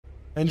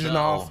Engine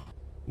off.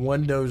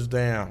 Windows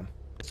down.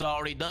 It's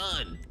already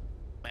done,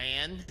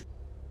 man.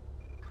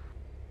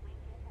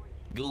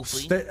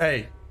 Goofy.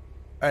 Hey.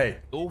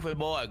 Goofy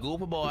boy.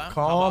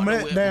 Calm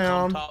it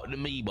down. Come talk to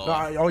me,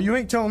 boy. Oh, you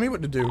ain't telling me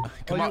what to do.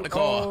 Come out the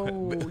car.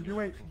 Oh,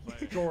 you ain't,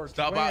 George.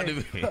 Stop out the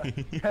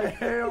vehicle.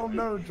 Hell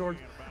no, George.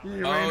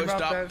 You ain't about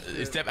that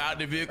shit. Step out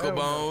the vehicle,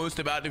 Bones.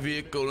 Step out the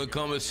vehicle and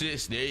come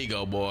assist. There you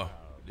go, boy.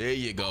 There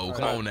you go.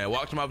 Come on now.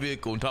 Walk to my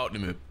vehicle and talk to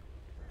me.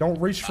 Don't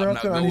reach for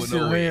nothing. I need to see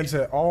your hands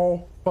at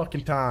all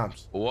fucking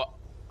times. What?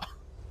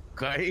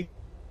 Okay.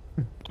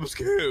 I'm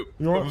scared.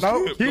 No,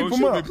 keep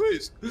them up.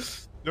 Please.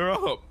 They're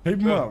up. Keep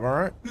them up, all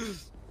right?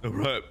 All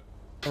right.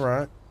 All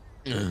right.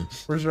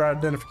 Where's your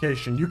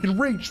identification? You can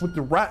reach with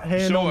the right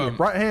hand only.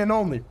 Right hand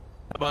only. How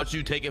about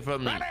you take it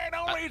from me?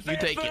 You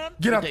take it.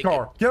 Get out the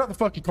car. Get out the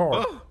fucking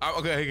car.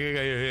 Okay.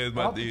 Here's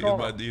my D.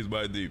 Here's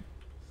my D.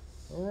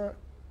 All right.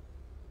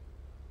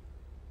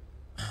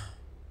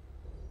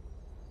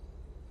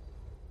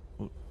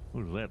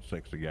 Who's that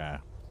sexy guy?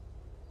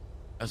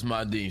 That's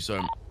my D,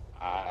 sir.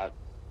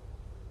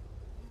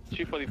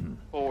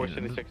 244,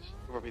 76,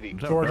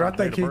 George, I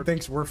think he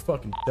thinks we're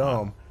fucking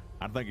dumb.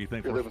 I think he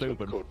thinks we're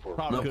stupid. Of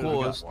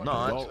course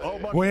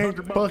not. We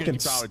ain't fucking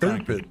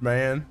stupid,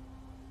 man.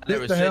 I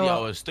never said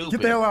y'all was stupid.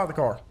 Get the hell out of the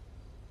car.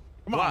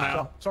 Come on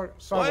now. Sorry,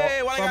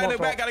 wait, why I got in the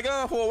back? Got a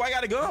gun for? Why I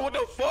got a gun? What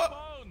the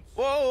fuck?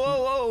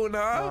 Whoa,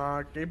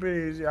 nah. Keep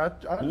it easy. I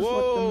just let them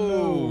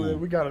know that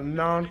we got a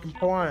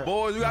non-compliant.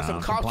 Boys, we got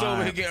some cops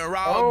over here getting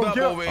riled up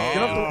over here. You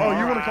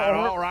want to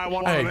call? All right,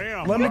 one of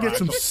them. Let me get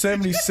some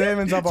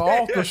 77s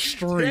off the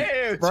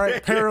street,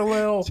 right?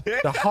 Parallel to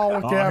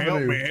Hollick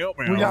Avenue. Help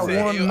me. We got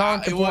one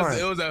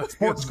non-compliant. It was a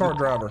sports car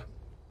driver.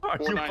 Are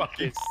you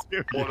fucking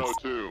serious?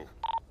 102.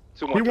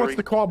 He wants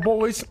to call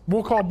boys.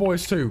 We'll call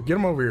boys too. Get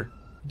him over here.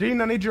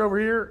 Dean, I need you over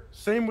here.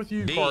 Same with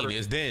you, Carter. Dean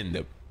is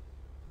Den.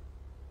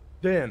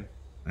 Den.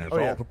 It's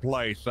all to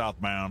play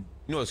southbound.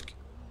 You know it's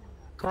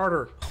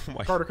Carter.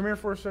 Carter, come here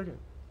for a second.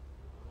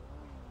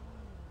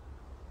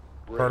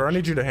 Carter, I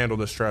need you to handle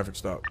this traffic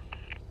stop.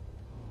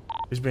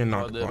 He's being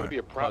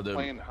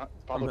non-compliant.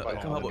 Come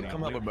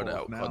help a brother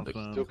out.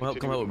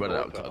 Come help a brother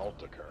out.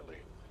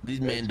 These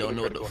men don't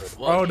know what the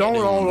fuck.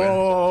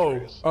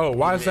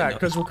 Why is that?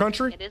 Because we're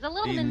country? It is a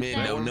little These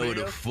men don't know what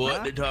the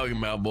fuck they're talking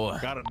about, boy.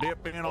 Gotta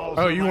dip in all.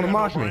 Oh, you want to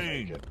mock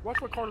me? Watch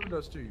what Carter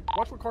does to you.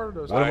 Watch what Carter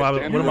does. What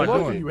am I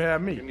doing? You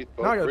have me.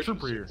 Now I got a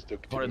trooper here.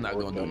 Carter's not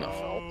gonna do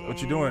nothing.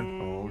 What you doing?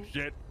 Oh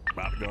shit!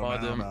 About to go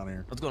down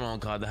here. What's going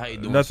on, Carter? How you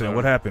doing? Nothing.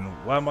 What happened?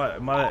 Why am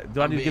I?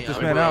 Do I need to get this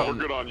man out? We're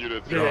good on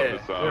units. This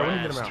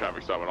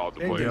traffic stop and all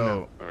the place.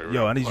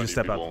 Yo, I need you to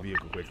step out the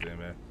vehicle quick, then,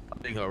 man.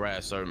 Big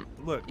harass, sir.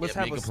 Look, let's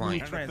have a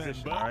smooth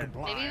transition, all right?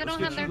 Maybe they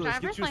don't have their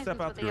driver's license,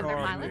 but they have their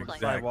mileage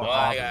license.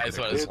 That's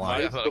what it's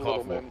like. That's what I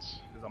call for.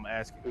 I'm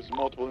asking. There's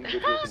multiple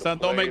individuals. Son,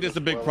 don't make this a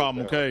big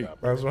problem, okay?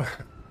 That's what.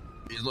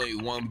 There's only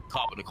one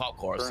cop in the cop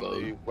car,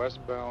 so.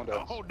 Westbound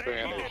at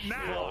Spanish.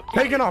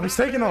 Taking off. He's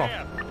taking off.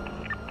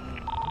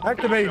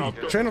 Activating.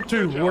 Channel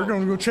 2. We're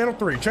going to go channel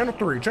 3. Channel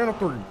 3. Channel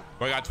 3.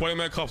 I got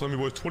 20-man cops on me,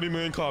 boys.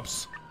 20-man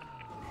cops.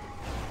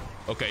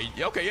 Okay,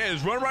 yeah,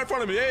 just run right in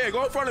front of me. Yeah,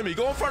 go in front of me.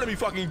 Go in front of me,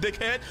 fucking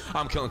dickhead.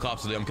 I'm killing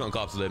cops today. I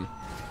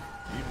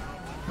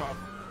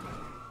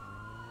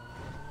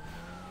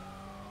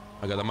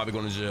might be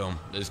going to jail.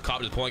 This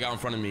cop is pulling out in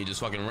front of me, just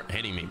fucking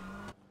hitting me.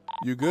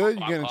 You good?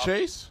 You getting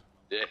chased?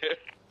 Yeah.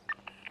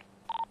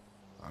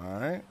 All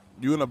right.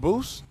 You in a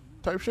boost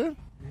type shit?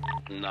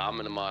 Nah, I'm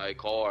in my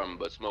car,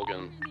 but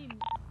smoking.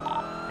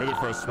 Headed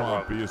for a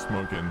swamp. He is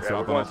smoking. Yeah,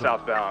 we're going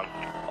southbound,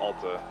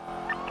 Alta.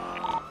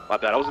 My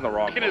bad, I was in the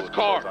wrong. Taking his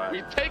car.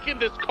 We taking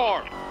this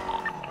car.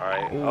 All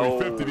right. Oh,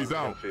 50. He's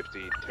out.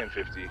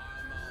 1050.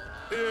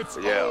 It's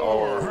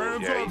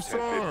hands up,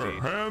 sir.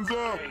 Hands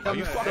up. Are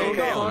you fucking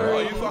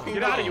down?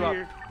 Get out of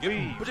here.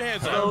 Put your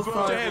hands up. Put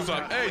your hands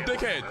up. Hey,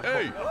 dickhead.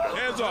 Hey,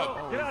 hands up.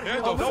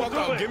 Hands the fuck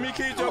up. Give me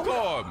keys to your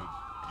car.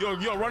 You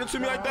gonna run into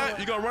me like that?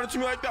 You gonna run into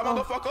me like that,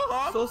 motherfucker?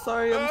 Huh? So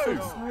sorry. I'm so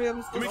sorry.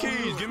 Give me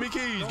keys.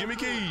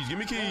 Give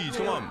me keys.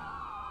 Come on.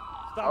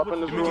 Stop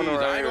in this Give me keys.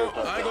 right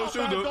I ain't gonna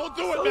shoot her. Don't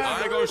do it, man.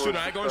 I ain't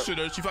gonna shoot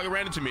her. She fucking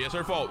ran into me. It's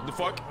her fault. The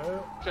fuck?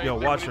 Yo,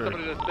 watch her.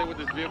 Somebody to stay with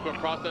this vehicle and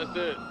process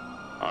it.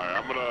 All right,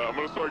 I'm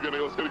gonna start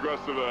getting. Let's get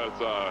aggressive. It's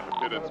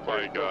Pit and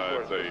Spike.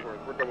 It's a.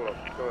 We're double up.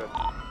 Go ahead.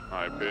 All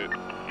right, Pit.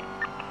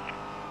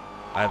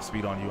 I have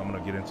speed on you. I'm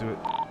gonna get into it.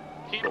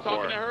 Keep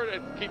talking to her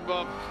and keep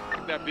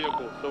that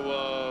vehicle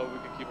so we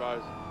can keep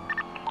eyes.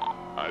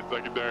 All right,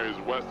 secondary is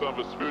west of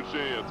Vespucci.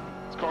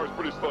 Its car's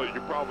pretty slow. You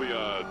can probably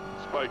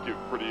spike it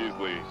pretty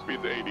easily.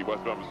 Speed to 80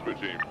 west of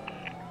Vespucci.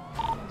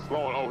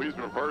 Slowing. Oh, he's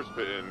reverse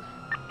pitting.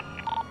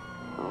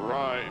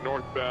 Right,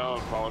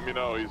 northbound. Follow me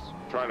know. He's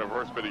trying to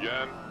reverse pit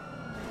again.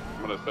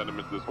 I'm gonna send him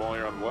into this wall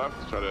here on the left.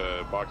 Try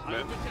to box him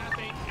in.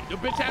 Your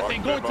bitch ass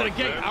ain't going to the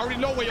gate. I already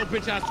know where your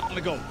bitch ass is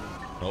gonna go.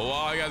 Oh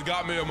wow, you guys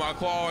got me in my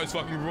car. It's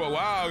fucking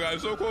wow,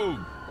 guys, so cool.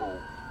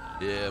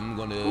 Yeah, I'm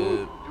gonna.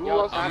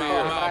 I'm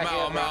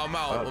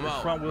out. The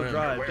front wheel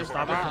drive. Just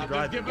stop it from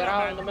driving. Get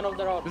out in the middle of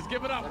the road. Just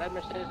give it up. Let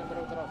Mercedes in the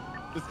middle of the road.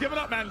 Just give it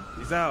up, man.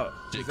 He's out.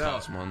 Jake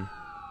Cops, man.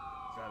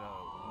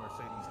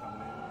 Mercedes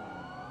coming in.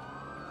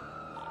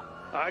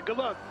 All right, good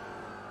luck.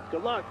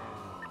 Good luck.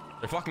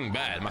 They're fucking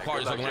bad. My car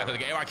is looking after the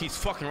game. Everybody keeps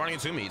fucking running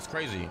into me. It's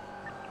crazy.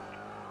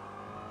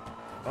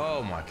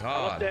 Oh my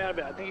god.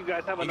 I think you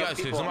guys have enough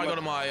people. Somebody go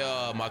to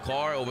my my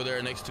car over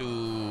there next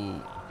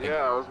to. Yeah,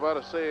 I was about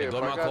to say if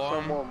I got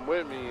someone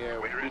with me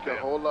and we can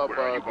hold up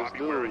this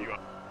dude.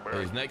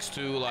 It's next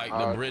to like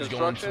the bridge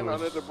going to.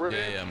 Under the bridge.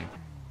 Yeah.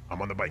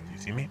 I'm on the bike. Do you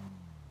see me?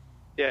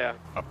 Yeah.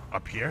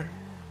 Up here.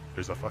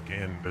 There's a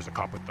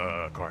cop with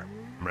the car.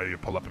 I'm ready to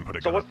pull up and put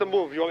it. So what's the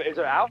move? Is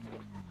it out?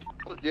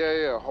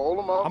 Yeah. Hold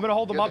them up. I'm gonna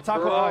hold them up,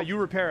 Taco. You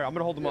repair it. I'm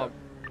gonna hold them up.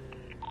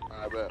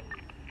 I bet.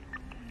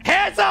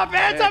 Hands up,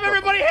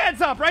 everybody,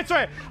 hands up. Right,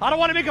 sorry. I don't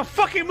want to make a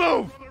fucking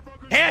move.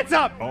 Hands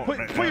up.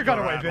 Put your gun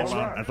away, bitch.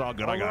 That's all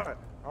good. I got it.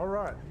 All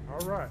right.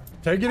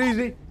 Take it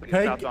easy.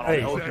 Hey,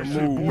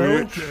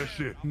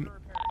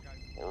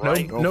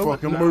 Move. No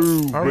fucking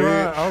move. All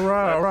right.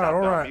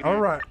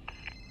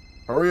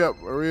 Hurry up.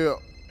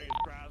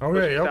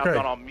 Okay.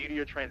 Southbound on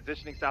Meteor,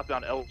 transitioning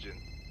southbound Elgin.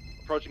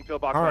 Approaching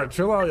pillbox. All right,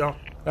 chill out, y'all.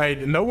 Hey,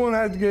 no one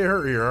has to get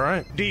hurt here, all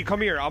right? D,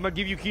 come here. I'm gonna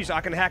give you keys so I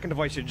can hack and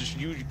device it. Just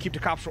you keep the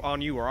cops on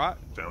you, all right?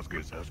 Sounds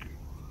good.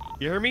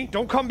 You hear me?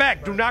 Don't come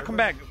back. Do not come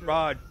back.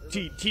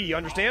 T, you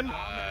understand?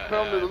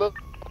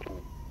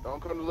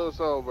 Don't come to Little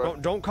Soul, bro.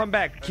 Don't come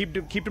back.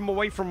 Keep them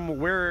away from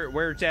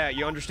where it's at.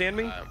 You understand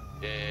me?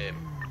 Yeah.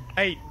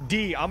 Hey,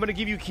 D, I'm gonna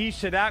give you keys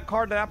to that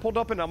car that I pulled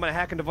up, and I'm gonna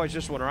hack and device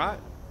this one, all right?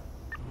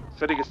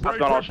 City gets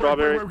stopped on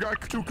Strawberry. We've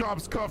got 2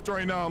 cops cuffed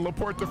right now.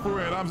 LaPorte to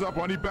Fruit. Arms up.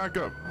 I need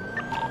backup.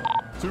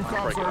 2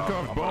 cops are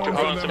cuffed. Bones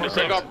and them are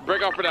cuffed.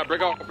 Break off for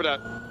that.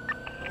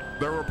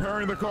 They're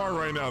repairing the car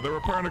right now. They're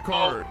repairing the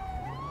car.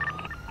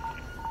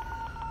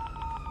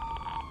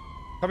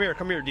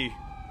 Come here, D.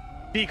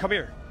 D, come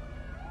here.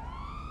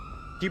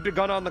 Keep the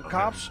gun on the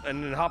cops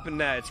and then hop in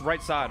that. It's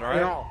right side, all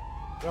right?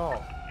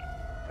 Yo.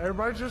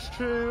 Everybody just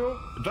chill.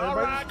 It's all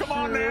right. Come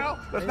on now.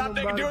 Let's not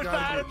take it to a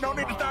side. No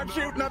need to start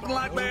shooting, nothing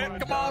like that.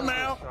 Come on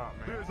now.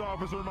 This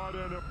officer might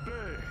end up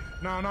dead.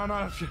 No.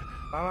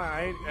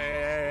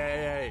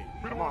 Hey.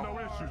 We don't want no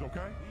issues,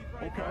 okay?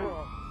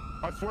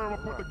 I swear I'm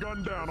gonna put the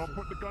gun down. I'll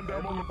put the gun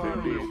down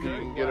momentarily, You okay?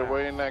 can get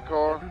away in that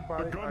car.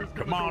 The gun is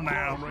Come on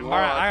now. All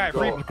right,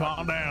 free.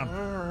 Calm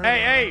down.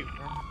 Hey.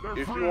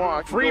 If you want,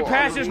 I can Free go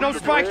passes, no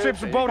underneath the spike bridge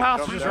strips, and and boat you can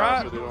hostages, come down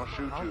right? so they don't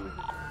shoot you.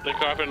 The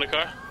car in the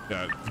car?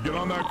 Yeah, get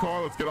on that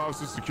car. Let's get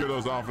officers, secure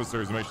those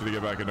officers, and make sure they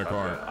get back in their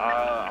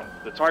car.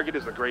 The target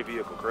is a gray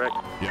vehicle, correct?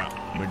 Yeah,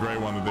 the gray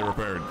one that they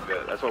repaired.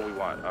 Good. That's what we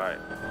want. All right.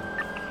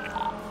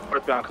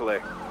 Northbound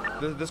Calais.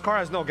 This car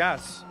has no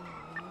gas.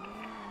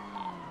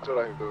 That's what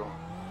I can do.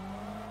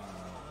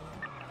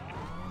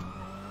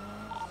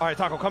 All right,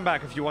 Taco, come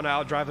back if you want to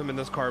outdrive him in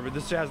this car, but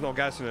this shit has no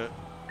gas in it.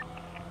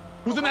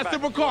 Who's in that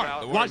silver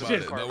car? Watch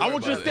this. I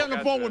want you to stay on the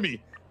phone with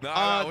me.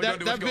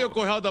 That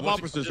vehicle held up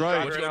officers,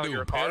 right? What you gonna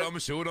do? Put them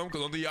and shoot them?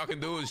 Because only y'all can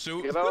do is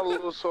shoot. Get out a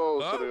Little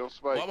Soul so they don't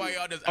spike Why about you.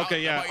 y'all just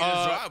Okay, yeah.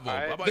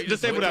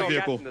 Disable that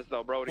vehicle.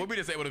 What be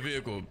disable the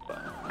vehicle?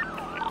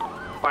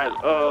 All right,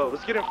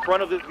 let's get in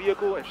front of this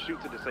vehicle and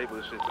shoot to disable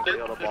this shit.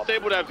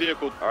 Disable that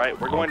vehicle. All right,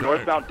 we're going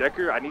northbound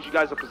Decker. I need you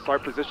guys to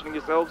start positioning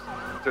yourselves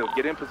to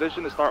get in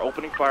position to start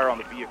opening fire on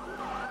the vehicle.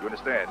 You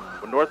understand?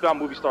 We're northbound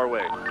Movie Star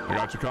Way. I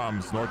got your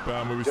comms.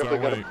 Northbound Movie Star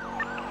Way.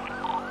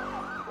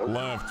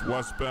 Left,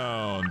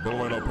 westbound,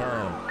 Boulevard El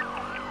Perro.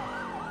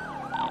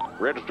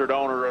 Registered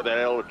owner of that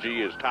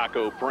LG is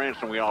Taco Prince,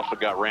 and we also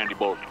got Randy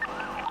Bolton.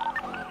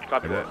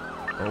 Copy that.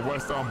 Or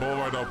westbound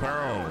Boulevard El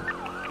Perro.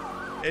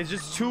 It's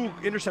just 2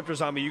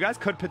 interceptors on me. You guys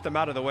could pit them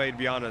out of the way, to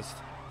be honest.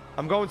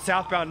 I'm going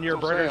southbound near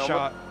Burger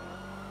Shot.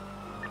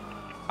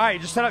 All right,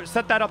 just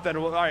set that up then.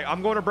 All right,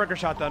 I'm going to Burger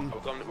Shot then.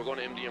 We're going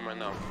to MDM right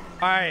now.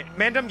 All right,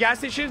 Mandem gas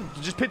station.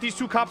 Just pit these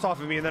 2 cops off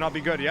of me, and then I'll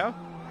be good. Yeah.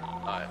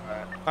 All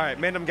right,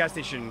 Mandem gas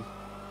station.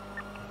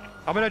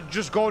 I'm gonna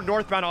just go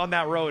northbound on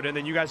that road, and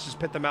then you guys just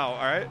pit them out.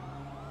 All right.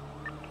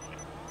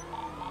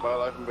 My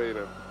life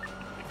invader.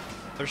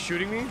 They're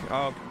shooting me.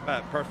 Oh,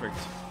 perfect.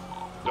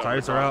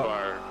 Tires are out.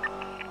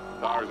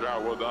 Tires are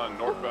out. Well done.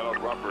 Northbound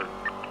on Rumper.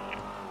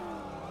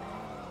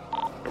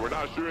 And we're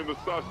not shooting the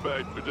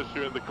suspect. We're just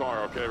shooting the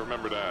car. Okay,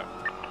 remember that.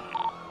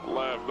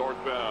 Left,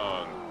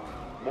 northbound.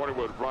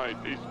 Morningwood, right,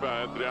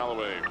 eastbound into the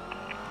alleyway.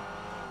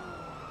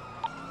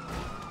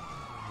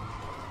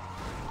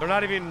 They're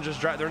not even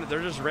just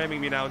they're just ramming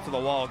me now into the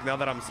wall now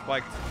that I'm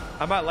spiked.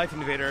 I'm at Life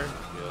Invader.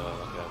 Yeah,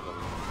 okay.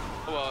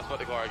 Oh well, it's about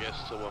the car, I guess.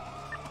 So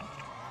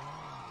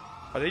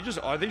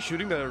Are they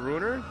shooting the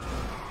ruiner?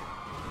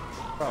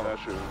 Oh,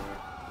 that's shooting.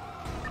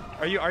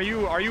 Are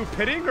you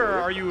pitting or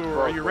are you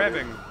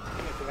ramming?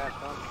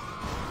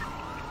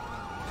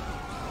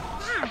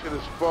 Shit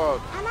is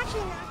fucked. I'm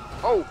actually not.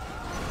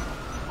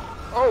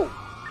 Oh.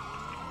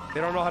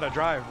 They don't know how to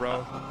drive,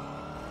 bro.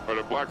 All right,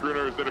 the black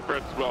ruiner is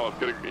interference as well. It's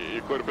getting,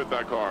 you could have hit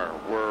that car.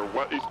 We're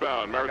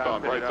eastbound,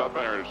 Marathon, right,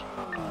 southbound Heritage.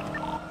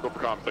 Go for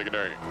comms,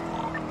 secondary.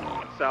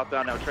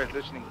 Southbound now,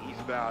 transitioning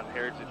eastbound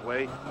Heritage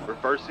Way,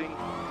 reversing.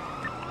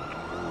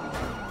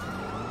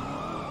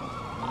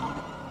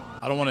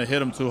 I don't want to hit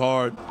him too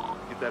hard.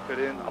 Get that pit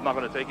in. I'm not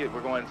going to take it.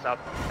 We're going south.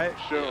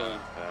 Sure.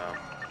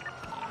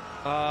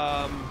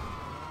 All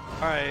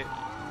right.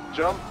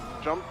 Jump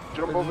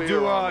over here.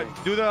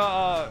 Do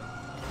the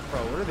bro,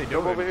 what are they doing?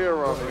 Jump over here,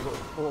 Robbie.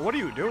 What are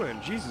you doing?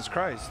 Jesus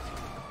Christ.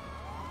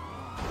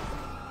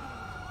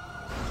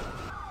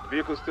 The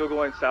vehicle's still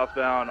going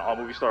southbound on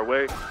Movie Star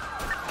Way.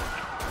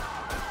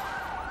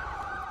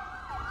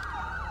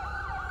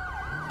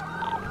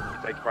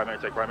 Take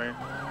primary.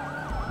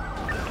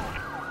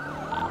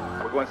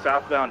 We're going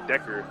southbound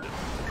Decker.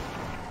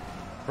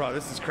 Bro,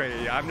 this is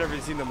crazy. I've never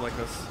seen them like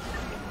this.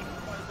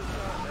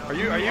 Are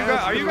you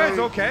guys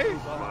okay?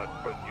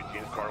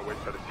 Eugene's car away,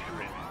 try to see your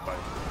Ramee's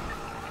bike.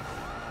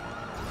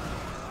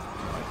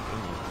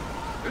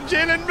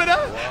 Jaylen, brother.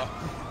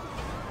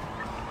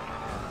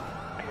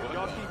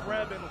 Y'all keep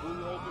ramming.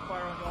 We'll open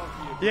fire on y'all.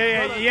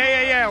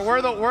 Yeah.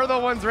 We're the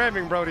ones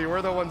ramming, Brody.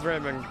 We're the ones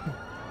ramming.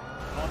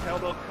 Don't tell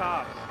those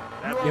cops.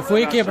 If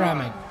we keep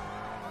ramming.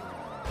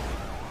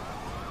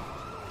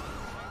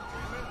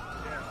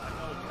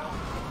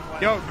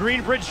 Yo,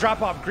 Green Bridge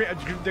drop off.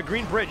 The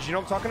Green Bridge. You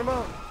know what I'm talking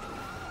about?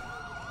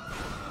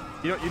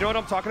 You know what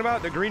I'm talking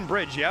about? The Green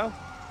Bridge, yeah?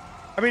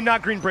 I mean,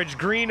 not Green Bridge.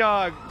 Green,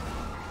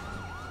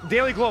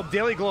 Daily Globe.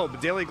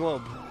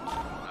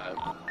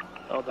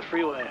 Oh, the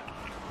freeway.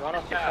 Go on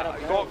the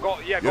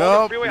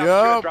freeway.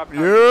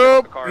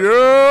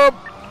 Yep.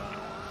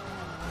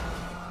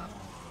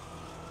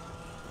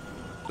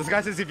 This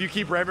guy says if you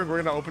keep ramming,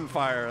 we're gonna open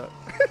fire.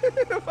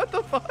 What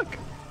the fuck?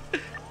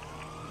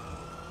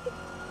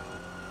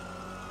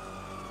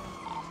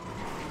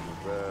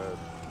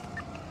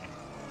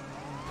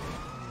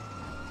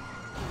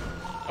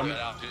 I got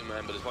out too,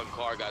 man, but this fucking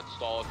car got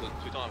stalled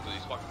 2 times because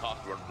these fucking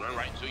cops were running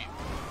right into you.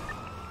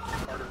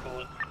 Carter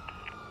bullet.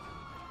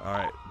 All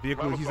right,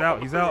 vehicle, he's out.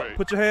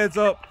 Put your heads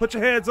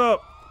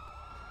up.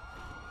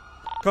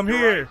 Come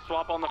here. Right,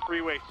 swap on the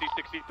freeway,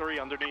 C63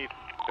 underneath.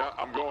 Yeah,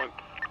 I'm going.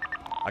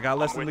 I got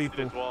less than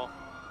lethal. Well.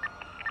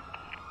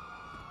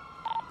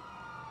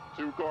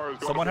 2 cars.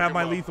 Someone have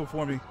my lethal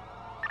for me.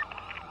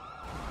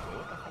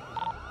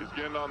 He's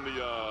getting on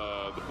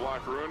the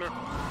black ruiner.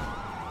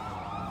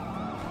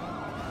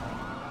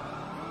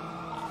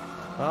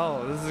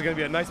 Oh, this is gonna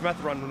be a nice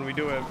meth run when we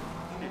do it.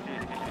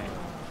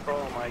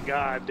 Oh my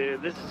god,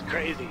 dude, this is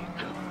crazy.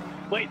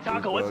 Wait,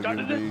 Taco, what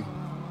started this?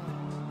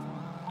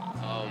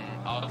 I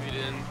was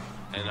in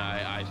and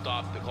I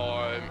stopped the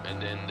car,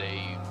 and then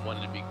they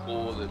wanted to be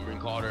cool and bring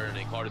Carter, and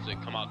then Carter said,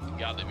 "Come out,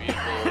 get out the vehicle."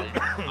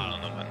 I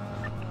don't know, man.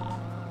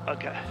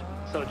 Okay,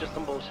 so just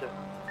some bullshit.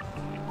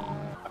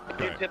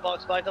 Right. Pit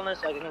box spike on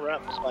this, I can run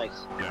up for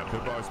spikes. Yeah,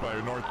 pit box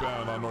spike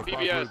northbound on North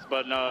PBS,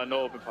 but no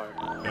open fire.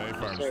 Yeah,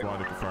 A-Farm squad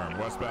to confirm.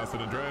 Westbound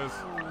San Andreas.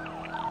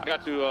 I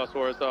got 2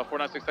 scores.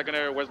 496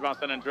 secondary, westbound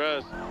San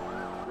Andreas.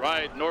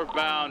 Right,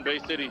 northbound Bay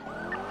City.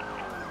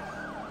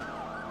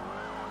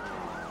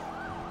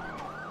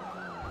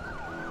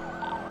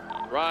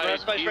 Right,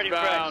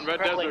 eastbound Red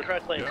Desert.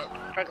 Correct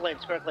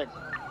lanes.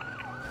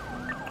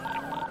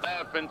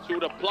 Left into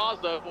the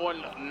plaza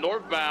going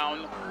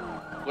northbound.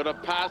 With a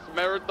past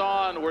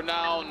Marathon, we're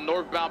now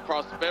northbound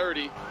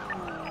Prosperity.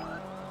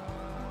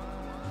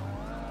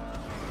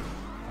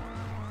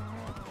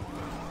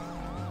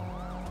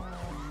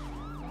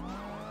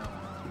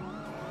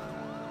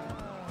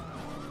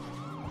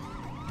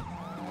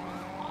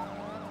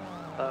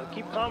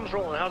 Keep comms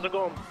rolling. How's it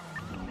going?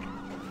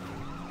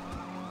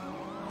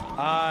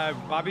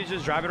 Bobby's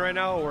just driving right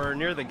now. We're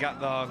near the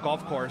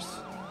golf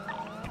course.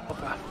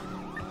 Okay.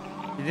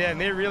 Yeah,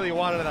 and they really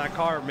wanted that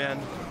car, man.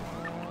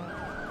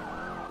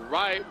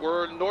 Right,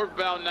 we're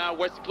northbound now,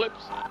 West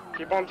Eclipse.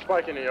 Keep on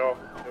spiking it, y'all.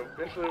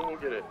 Eventually we'll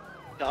get it.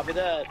 Copy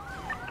that.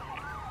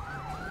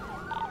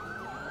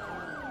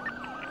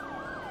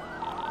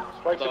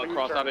 Spike to the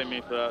cross out at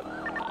me for that.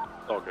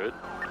 It's all good.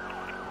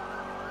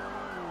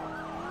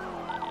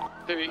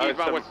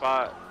 Eastbound West.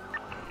 I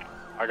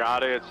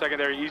got it.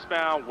 Secondary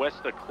eastbound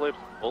West Eclipse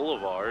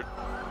Boulevard.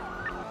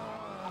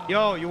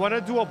 Yo, you want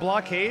to do a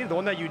blockade? The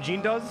one that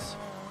Eugene does?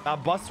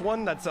 That bus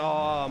one that's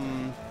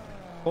going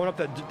up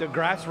the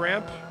grass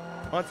ramp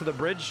onto the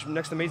bridge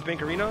next to Maze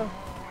Bank Arena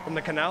from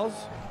the canals?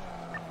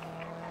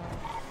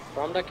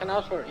 From the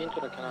canals or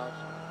into the canals?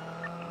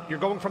 You're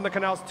going from the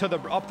canals to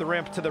up the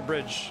ramp to the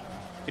bridge.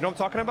 You know what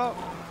I'm talking about?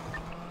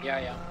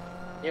 Yeah.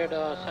 Near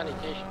the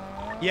sanitation.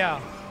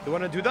 Yeah. You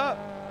want to do that?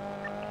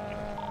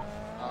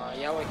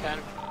 Yeah, we can.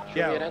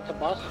 Should we rent a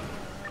bus?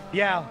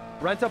 Yeah,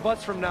 rent a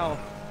bus from now.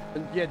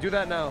 Yeah, do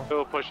that now.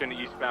 Still pushing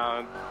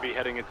eastbound. Be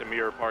heading into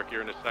Mirror Park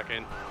here in a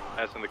second.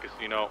 That's in the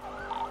casino.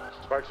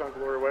 Spikes on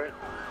Glory Way.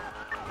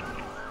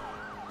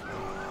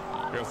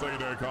 Yeah,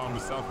 secondary column to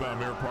southbound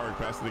Mirror Park,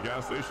 past the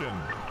gas station.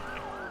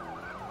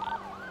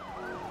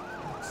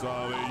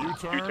 So the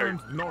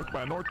U-turn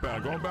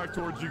northbound, going back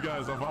towards you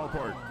guys on Vile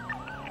Park.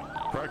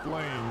 Correct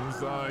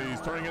lanes.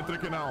 He's turning into the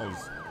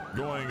canals.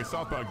 Going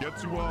southbound. Get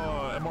to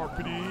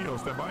MRPD. Oh,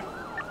 stand by.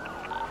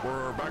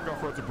 We're back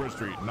off road to Bridge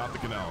Street, not the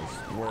canals.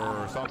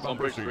 We're southbound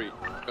Bridge Street.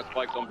 Got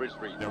spikes on Bridge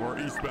Street. Yeah, we're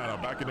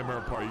eastbound, back into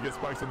Mirror Park. You get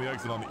spikes on the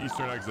exit, on the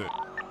eastern exit.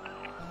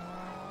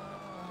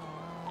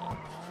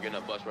 We're getting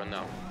a bus right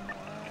now.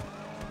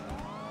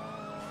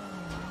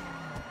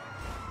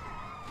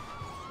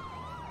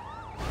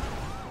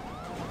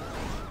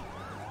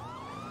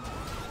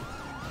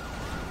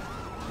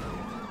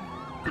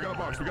 We got a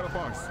box. We got a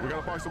box. We got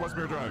a box on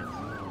Westmere Drive.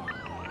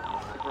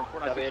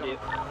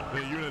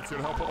 The units here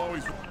to help. Oh,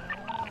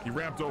 he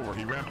ramped over.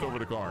 He ramped over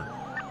the car.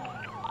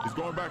 He's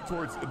going back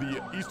towards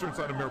the eastern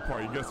side of Mirror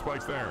Park. You can get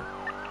spikes there.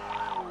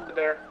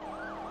 There.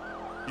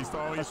 East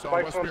on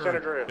Spikes on San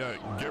Andreas. Yeah,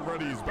 get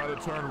ready. He's about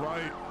to turn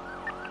right.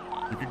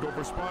 You can go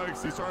for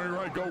spikes. He's turning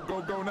right. Go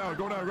now.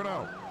 Go now. Go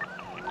now.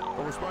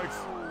 Go for spikes.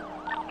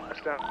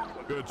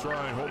 Good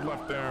try. Hold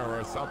left there.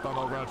 Or southbound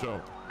El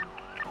Rancho.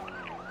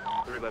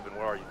 311,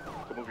 where are you?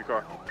 Go move your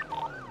car.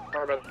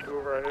 Car about to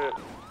move right ahead.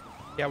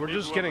 Yeah, we're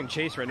just getting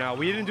chased right now.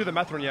 We didn't do the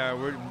meth run yet.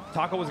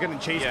 Taco was getting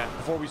chased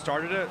before we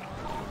started it.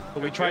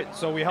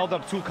 So we held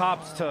up 2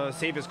 cops to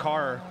save his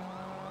car,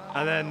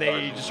 and then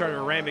they just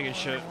started ramming and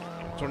shit.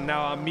 So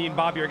now me and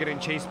Bobby are getting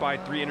chased by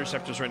 3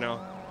 interceptors right now.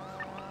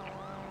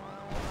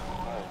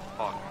 Oh,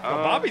 fuck.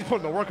 Well, Bobby's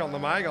putting the work on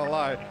them, I ain't gonna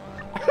lie.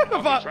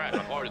 I'm trying.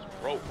 My car is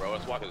broke, bro.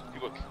 That's why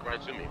people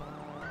right to me.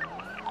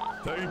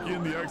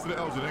 Taking the exit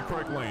Elgin,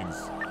 incorrect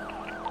lanes.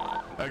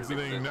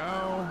 Exiting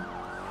now.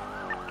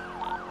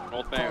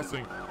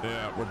 Crossing.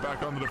 Yeah, we're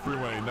back onto the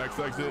freeway. Next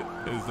exit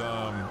is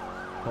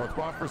North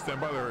Buffer.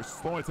 Stand by there.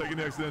 Slowly taking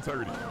the exit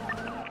Integrity.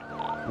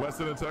 West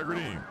at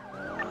Integrity.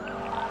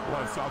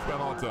 Left,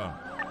 southbound Alta.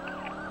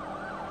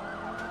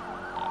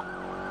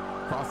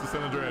 Cross to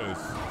San Andreas.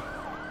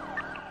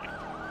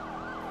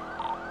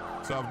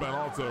 Southbound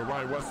Alta,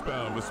 right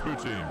westbound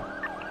Vespucci.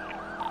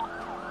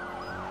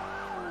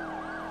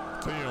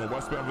 Continue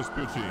westbound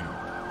Vespucci.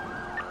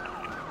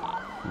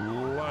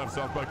 Left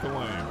southbound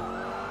Killeen.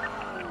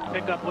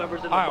 Pick up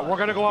whoever's in the All right, we're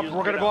gonna go up.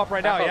 We're gonna go up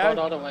right now. Yeah.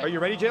 Are you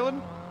ready,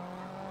 Jaylen?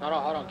 No,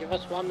 hold on. Give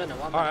us 1 minute.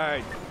 1 minute. All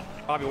right,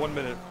 Bobby, 1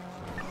 minute.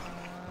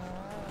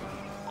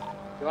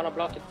 You wanna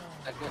block it?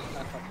 I guess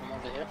I come from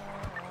over here.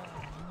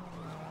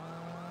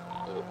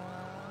 Oh,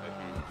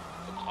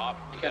 the top.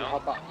 You can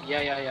hop out.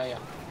 Yeah.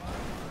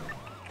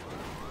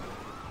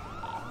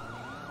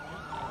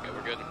 Okay,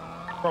 we're good.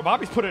 Bro,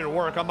 Bobby's putting in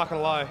work. I'm not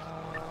gonna lie.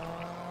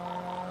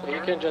 So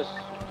you can just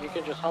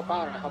hop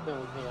out and hop in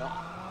with me, yeah?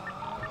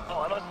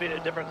 Oh, I must be at a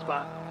different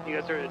spot. You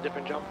guys are at a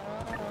different jump.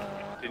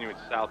 Continuing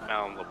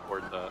southbound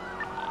LaPorta.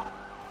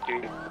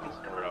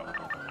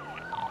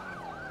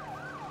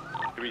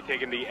 To be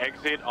taking the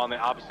exit on the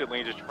opposite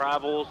lanes of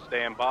travel.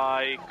 Stand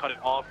by. Cut it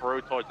off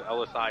road towards the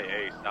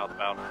LSIA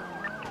southbound.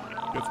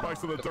 Get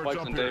spikes to the dirt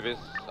jump here. Davis.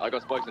 I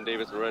got spikes and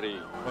Davis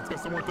already. Let's get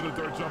someone to the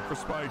dirt jump for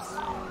spikes.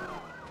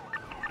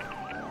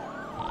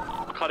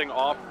 Cutting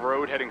off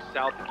road, heading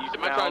southeast.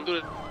 Am I trying to do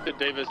it to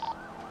Davis?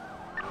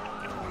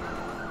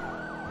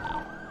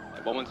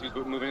 Once he's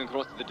moving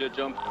across to the dirt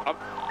jump. Up.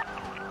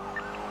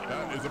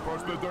 That is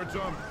approaching the dirt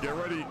jump. Get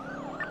ready.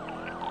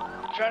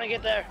 Trying to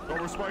get there. Go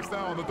for spikes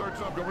now on the dirt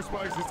jump. Go for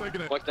spikes. He's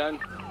taking it. Spikes down.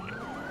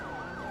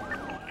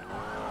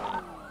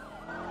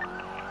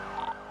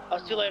 I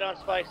was too late on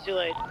spikes. Too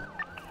late.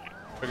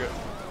 Okay.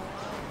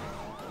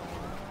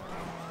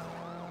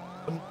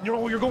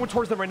 You're going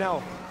towards them right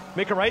now.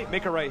 Make a right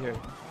here.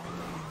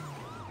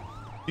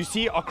 You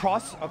see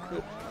across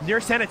near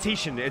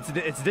sanitation. It's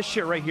this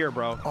shit right here,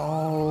 bro.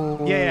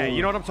 Oh. Yeah,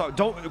 you know what I'm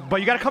talking.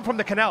 But you gotta come from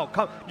the canal.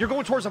 Come, you're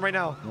going towards them right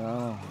now.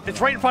 No. It's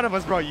right in front of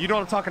us, bro. You know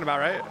what I'm talking about,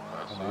 right?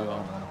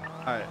 All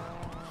right.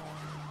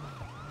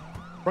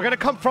 We're gonna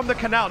come from the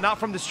canal, not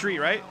from the street,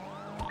 right?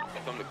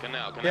 From the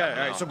canal. Yeah.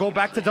 All right. So go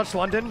back to Dutch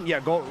London.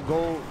 Yeah. Go.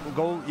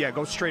 Yeah.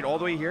 Go straight all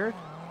the way here.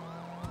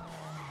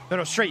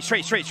 No. Straight.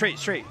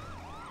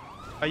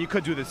 You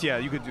could do this. Yeah.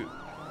 You could do.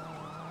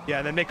 Yeah.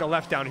 And then make a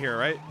left down here,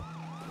 right?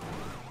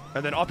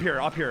 And then up here,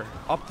 up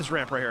this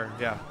ramp right here,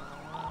 yeah.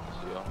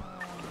 I'm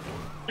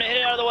gonna hit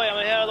it out of the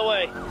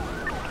way,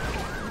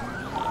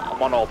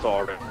 I'm on Alta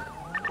already.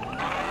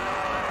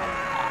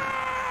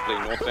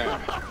 North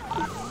down.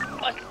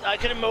 I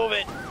couldn't move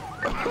it.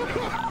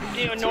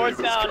 Even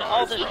northbound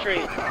Alta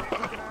Street.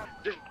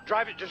 Just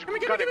drive it, just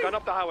gun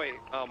up the highway.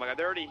 Oh my god,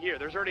 they're already here.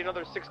 There's already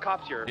another 6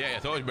 cops here. Yeah, I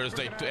thought you better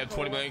stay at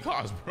 20 million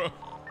cars, bro.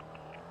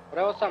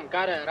 There was some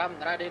guy that rammed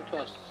right into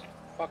us.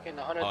 Fucking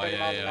 130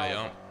 miles an hour.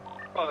 Yeah.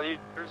 Oh,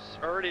 there's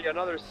already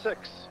another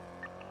 6.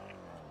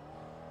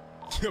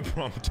 Yeah,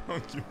 bro, I'm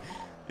telling you.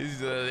 They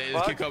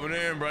just keep coming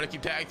in, bro. They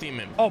keep tag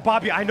teaming. Oh,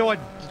 Bobby, I know a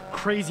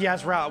crazy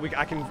ass route.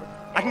 I can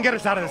get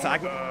us out of this.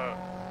 Like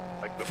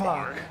the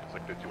barn, it's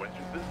like the 2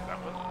 entrances. That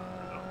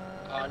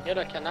one. Near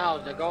the canal,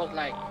 that goes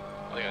like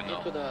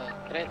into the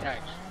train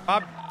tracks.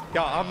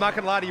 Yo, I'm not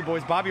gonna lie to you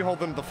boys. Bobby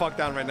holding the fuck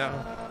down right now.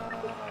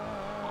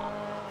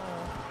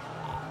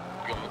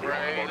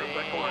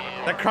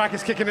 That crack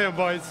is kicking in,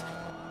 boys.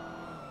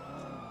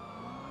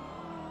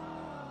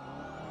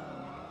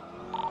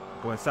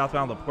 Going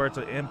southbound La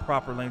Puerta,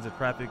 improper lanes of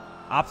traffic,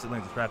 opposite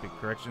lanes of traffic,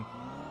 correction.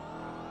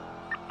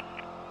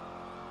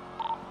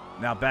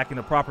 Now back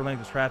into proper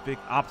lanes of traffic,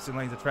 opposite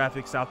lanes of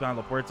traffic, southbound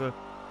La Puerta.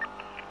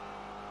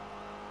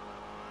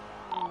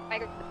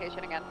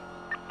 Magnification again.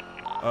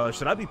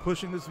 Should I be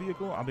pushing this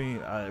vehicle? I mean,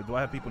 do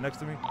I have people next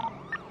to me?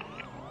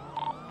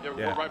 Yeah,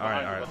 we're right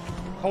behind you.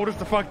 Hold us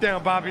the fuck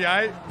down, Bobby, all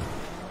right?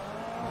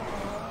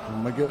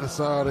 I'm gonna get us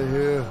out of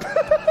here.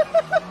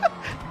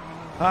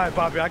 All right,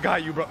 Bobby, I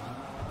got you, bro.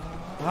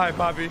 All right,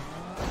 Bobby.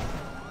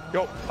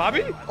 Yo,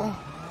 Bobby? Oh.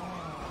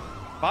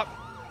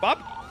 Bob?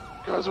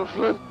 Guys, we're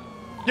flipped.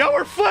 Yo,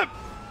 we're flipped!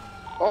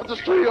 Off the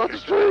street, off the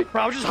street!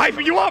 Bro, I'm just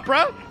hyping you up,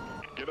 bro!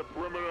 Get a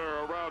perimeter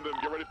around him.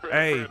 Get ready for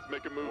Hey,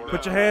 make a move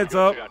put now. your hands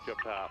up.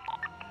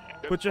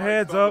 Put your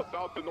hands up.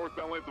 South to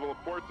northbound lanes of La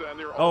Puerta, and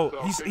you're Oh,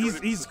 also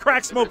he's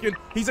crack smoking.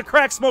 He's a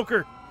crack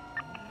smoker.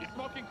 He's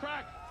smoking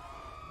crack.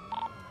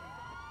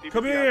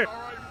 Come here.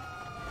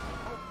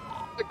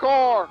 The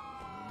car!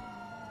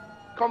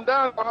 Come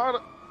down behind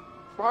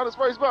the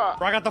spray spot.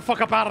 Bro, I got the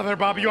fuck up out of there,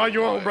 Bobby. You on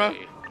your own, bro.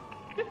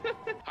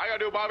 How you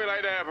do Bobby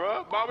like that,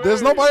 bro? Bobby,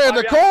 There's nobody in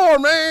the car,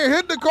 man.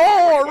 Hit the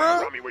car,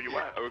 bro. Where you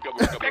at?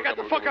 I got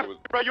the fuck up,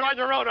 bro. You're on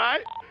your own, all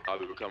right?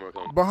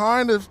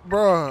 Behind us,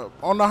 bro.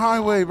 On the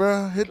highway,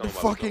 bro. Hit the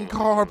fucking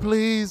car,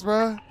 please,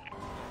 bro.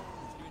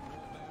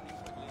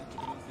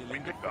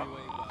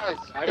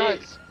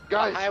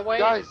 Guys, Highway?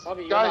 guys,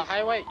 Bobby, you're guys, on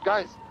highway?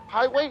 guys,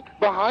 highway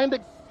behind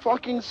the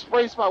fucking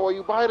spray spot where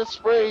you buy the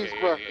sprays,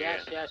 bro.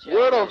 Yes.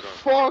 Where the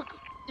fuck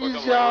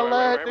is y'all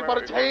at? They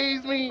about to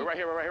tase me. Right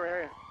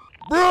here.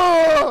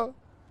 Bruh!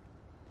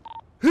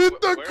 Hit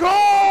the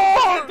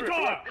car!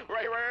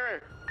 Right.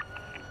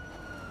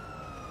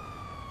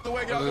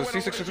 The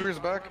C-63 is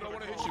back.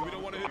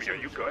 Yeah,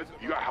 you good?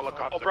 You got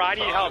helicopter. Oh, bro, I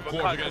need help. Of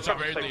course, we gotta chop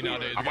everything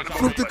nowadays.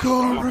 Flip the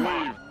car,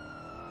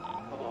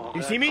 bro.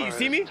 You see me? You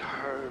see me?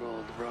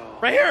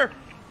 Right here.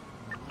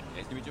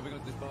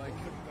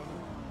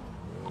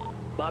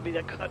 Bobby,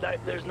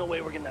 there's no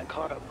way we're getting that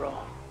car up, bro.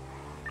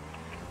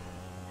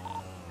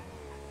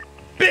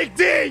 Big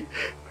D!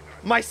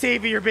 My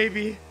savior,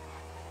 baby.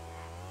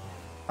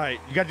 All right,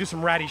 you gotta do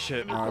some ratty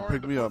shit. All right,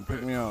 pick me up.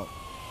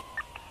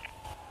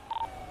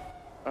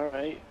 All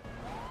right.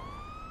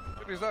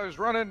 He's out, he's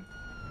running.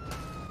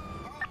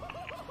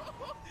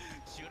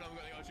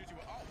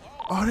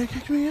 Oh, they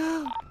kicked me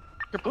out.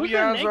 Who's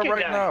that naked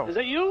right guy? now. Is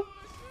that you?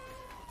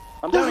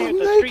 I'm down here at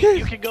the naked. street.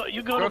 You can go.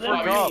 You go to them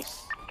and me.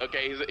 cops.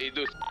 Okay, he's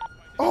just.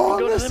 Oh, Go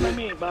to them listen. and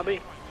me, Bobby.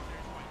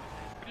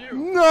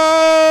 No!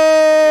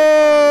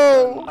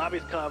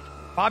 Bobby's cuffed.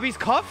 Bobby's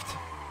cuffed?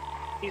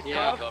 He's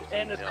cuffed,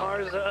 and his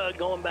car's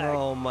going back.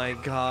 Oh my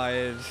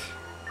god.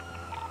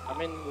 I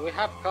mean, we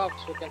have cuffs.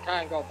 We can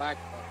try and go back.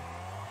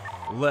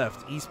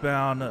 Left,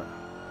 eastbound,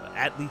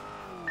 Atlee.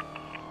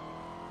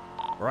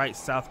 Right,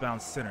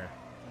 southbound center.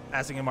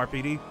 Passing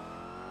MRPD.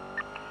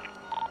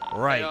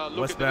 Right, Hey,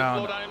 westbound,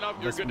 Slow down enough,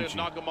 you're good to Vespucci.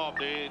 knock them off.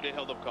 They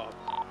held up cops.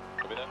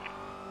 Copy that.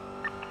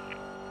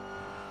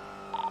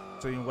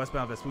 So you're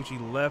westbound Vespucci,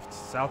 left,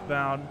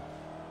 southbound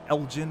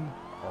Elgin,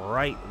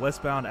 right,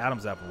 westbound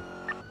Adams Apple.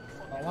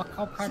 What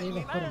cop car do you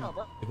even put him in?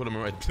 They put him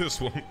in right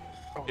this one.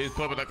 He's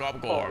put him in the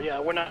cop car. Oh, yeah,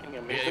 we're not him.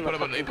 Yeah, they put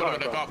him in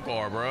the cop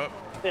car, bro.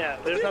 Yeah,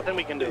 there's nothing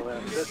we can do,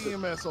 man. This is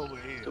EMS over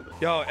here.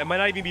 Yo, it might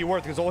not even be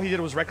worth because all he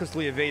did was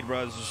recklessly evade,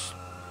 bro. It's just,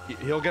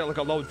 he'll get like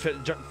a low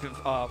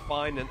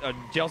fine and a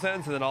jail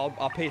sentence, and then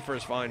I'll pay for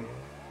his fine.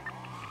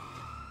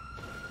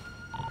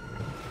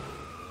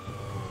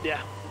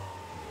 Yeah.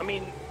 I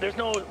mean, there's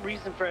no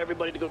reason for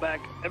everybody to go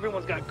back.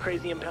 Everyone's got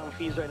crazy impound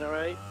fees right now,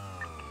 right?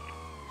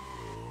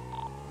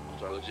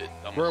 Legit.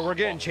 We're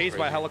getting chased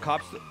by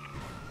helicopters.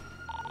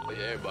 Yeah,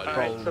 everybody. All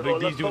right, so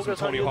Big let's D's doing some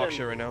focus on Tony you Hawk then.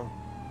 shit right now.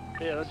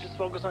 Yeah, let's just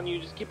focus on you.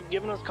 Just keep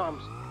giving us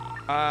comms.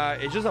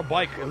 It's just a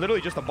bike, literally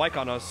just a bike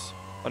on us.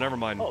 Oh, never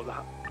mind. Oh,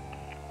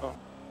 All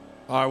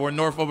right, we're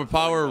north over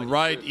power,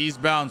 right,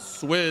 eastbound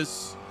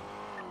Swiss.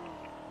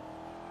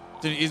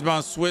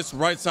 Eastbound Swiss,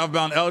 right,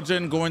 southbound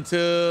Elgin, going to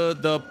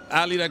the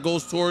alley that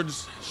goes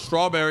towards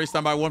Strawberry.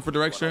 Stand by 1 for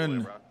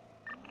direction.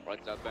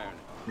 Right southbound.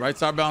 Right,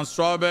 southbound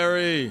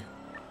Strawberry.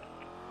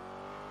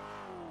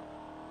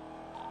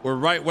 We're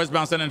right,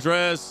 westbound San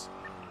Andreas.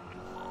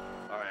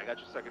 All right, I got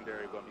your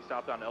secondary. Going to be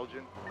southbound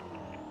Elgin.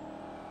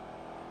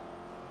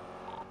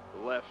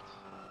 Left,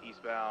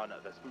 eastbound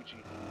Vespucci.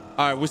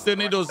 All right, we still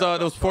need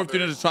those fourth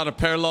units to try to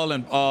parallel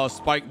and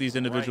spike these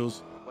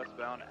individuals. Right,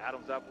 westbound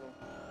Adams Apple.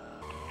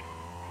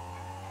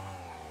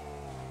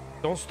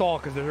 Don't stall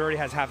because it already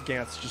has half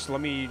gas. Just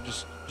let me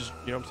just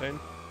you know what I'm saying?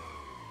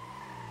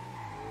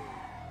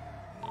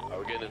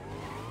 We're getting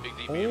a big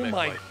DB. Oh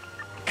my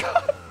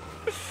God.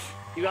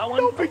 You got one?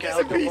 No biggies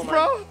and beef,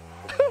 bro.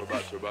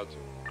 We're about to.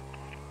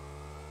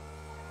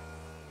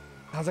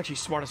 I was actually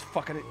smart as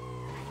fuck at it.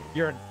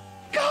 You're a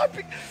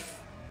god.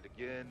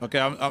 Okay,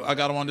 I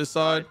got him on this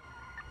side.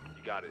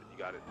 You got it.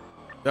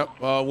 Yep.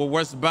 We're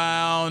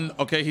westbound.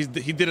 Okay, he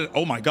did it.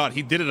 Oh my God,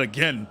 he did it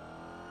again.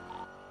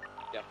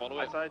 Yeah, follow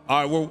it. All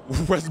right, we're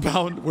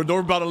westbound. We're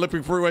northbound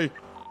Olympic Freeway.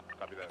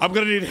 I'm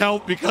gonna need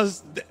help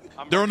because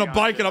they're on a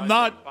bike and I'm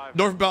not.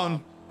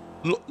 Northbound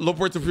La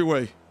Puerta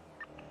Freeway.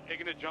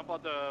 Taking a jump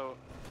on the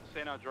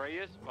San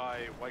Andreas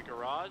by White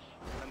Garage.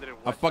 And then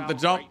I fucked the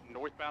jump. Right,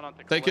 northbound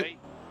onto Take it.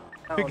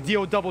 Big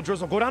deal, double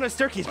drizzle. Go down the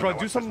staircase, bro.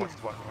 Do something.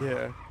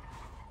 Yeah.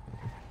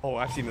 Oh,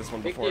 I've seen this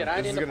one Big before. deal,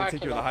 right This in is the gonna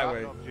take you to the parking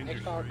highway. lot,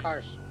 next to our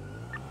cars.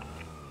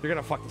 You're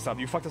gonna fuck this up.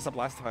 You fucked this up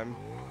last time.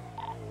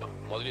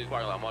 Martinez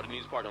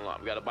parking lot.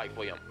 We got a bike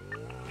for you.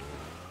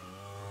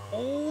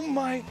 Oh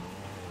my.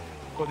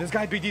 Bro, this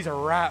guy Big D's a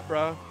rat,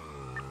 bro.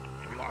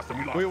 We lost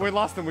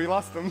him. We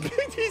lost him.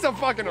 Big D's a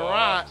fucking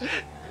rat.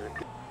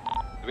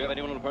 Do we have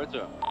anyone on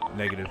Laporta?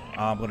 Negative.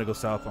 I'm gonna go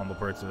south on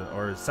Laporta,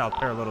 or south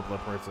parallel to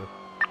Laporta.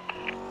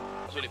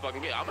 That's what they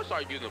fucking get. I'm gonna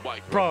start using the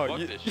bike, Bro, Fuck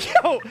this shit.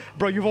 yo,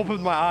 bro, you've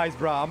opened my eyes,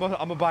 bro. I'm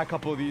gonna buy a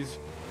couple of these.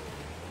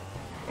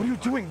 What are you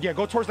doing? Yeah,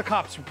 go towards the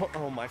cops.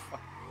 Oh my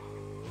fuck.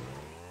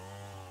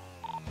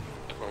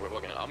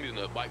 I'm using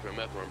the bike for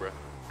meth run, bro.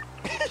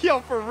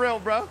 Yo, for real,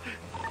 bro.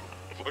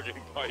 Fucking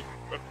bike,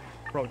 bro.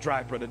 Bro,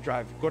 drive, brother,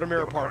 drive. Go to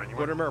Mirror Park.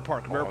 Go to Mirror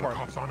Park. Mirror Park.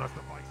 Cops on us, the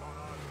bike's on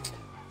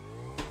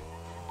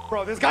us.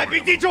 Bro, this guy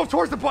Big D drove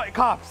towards the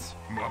cops.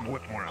 I'm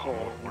with more.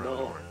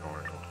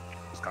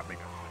 This cop me.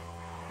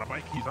 On a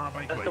bike, he's on a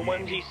bike. That's the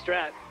 1G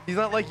strat. He's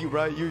not like you,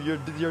 bro.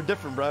 You're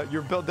different, bro.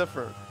 You're built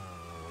different.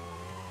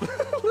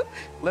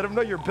 Let him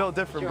know you're built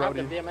different, bro. You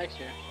have the BMX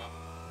here.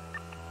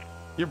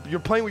 You're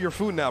playing with your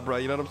food now, bro.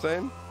 You know what I'm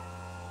saying?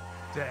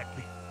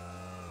 Exactly.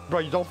 Bro,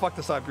 you don't fuck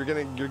this up. You're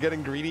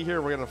getting greedy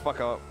here. We're gonna fuck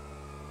up.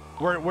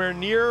 We're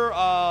near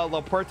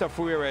La Puerta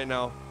Freeway right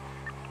now,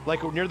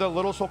 like near the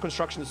Little Soul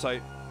construction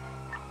site.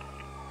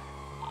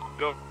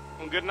 Go.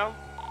 I'm good now.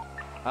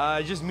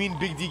 Just me and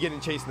Big D getting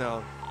chased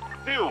now.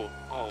 Ew.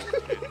 Oh.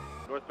 Shit.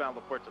 Northbound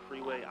La Puerta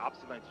Freeway,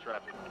 opposite lanes of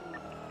traffic.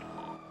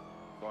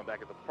 Going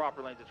back at the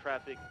proper lanes of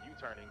traffic,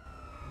 U-turning.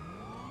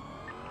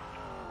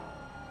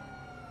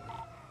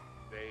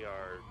 They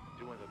are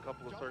doing a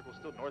couple of circles,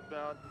 still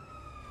northbound.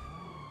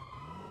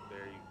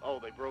 Oh,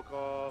 they broke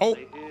off. Oh,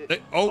 they hit.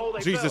 they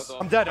Jesus. fell.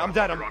 I'm dead. I'm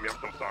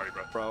so sorry,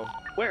 bro.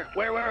 Where?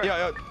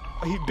 Yeah.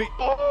 He big.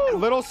 Oh.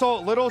 Little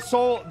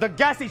Soul. The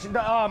gas station. The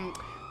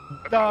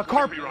car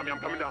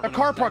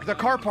park. The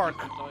car park.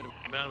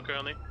 Man,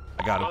 currently.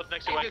 I got him.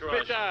 Next to my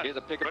garage. Here's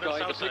a pickup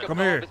car. Come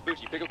here.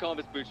 Pickup car,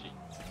 Vespucci.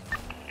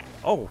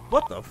 Oh,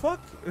 what the fuck?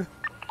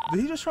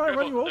 Did he just try to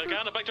run you over?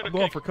 I'm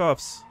going for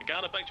cuffs. The guy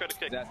on the bike tried to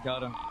kick. That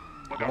got him.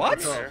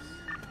 What?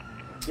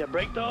 Yeah,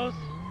 break those.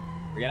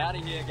 Get out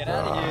of here. Get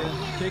out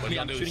of here. Kick me.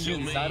 I'm shooting you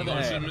in the side of the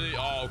head.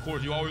 Oh, of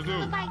course, you always do.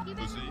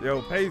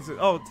 Yo,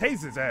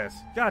 tase his ass.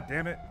 God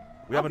damn it.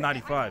 We have a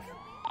 95.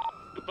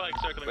 The bike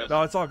circling us.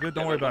 No, it's all good.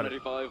 Don't worry about it.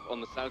 95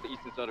 on the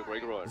southeastern side of Grey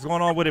Garage. What's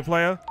going on with it,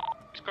 player?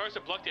 These cars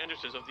have blocked the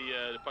entrances of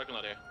the parking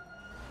lot here.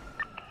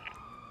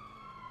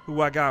 Who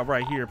I got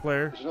right here,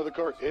 player? There's another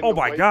car in Oh the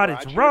my white God,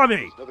 garage it's here. Rami.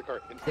 There's another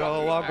car in front Yo,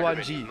 of me. Wagwan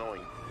Aggravating G. and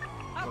annoying.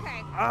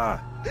 Okay.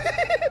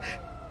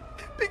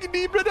 Big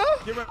D, brother.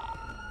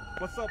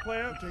 What's up,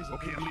 player?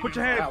 Okay, Put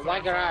your hands.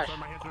 White garage.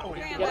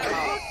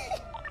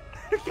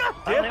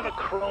 I don't have a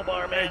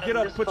crowbar, man. Hey, get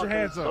up. Put your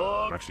hands up.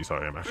 I'm actually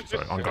sorry.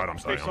 On God, I'm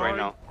sorry. Right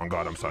now. On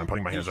God, I'm sorry. I'm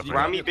putting my hands up.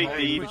 Rami, Big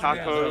D,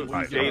 Taco,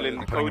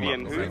 Jaylen, Cody,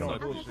 and who?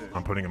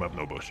 I'm putting him up.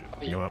 No bullshit.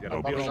 You know, up, no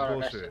Don't be on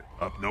bullshit.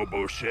 Up, no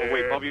bullshit. Oh,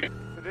 wait, Bobby.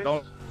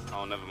 Don't.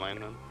 Oh, never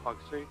mind then. Fuck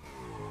sake.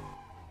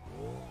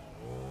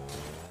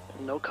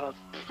 No cuffs.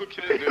 Look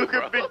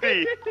at Big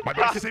D. My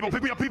bike's disabled.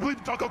 Pick me up, please.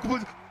 Taco,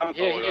 please.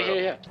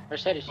 Here.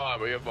 Mercedes. Fine,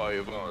 bro. You're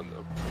fine.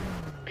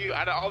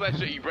 Out of all that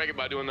shit, you break it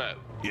by doing that.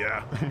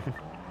 Yeah.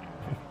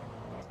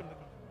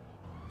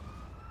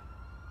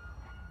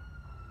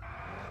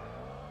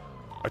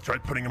 I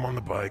tried putting him on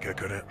the bike. I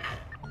couldn't.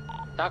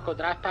 Taco,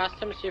 drive past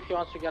him, see if he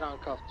wants to get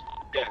uncuffed.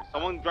 Yeah,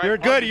 someone drive. You're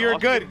good. You're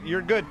good.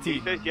 You're good, T.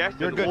 He says yes.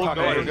 You're good,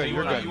 Taco. You're good.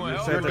 You're good.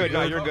 You're good.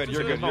 No, you're good.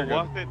 You're good. You're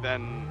Worth good. it,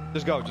 then.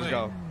 Just go.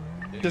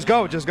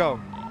 Just go.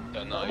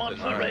 I'm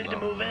on ready to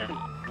move in.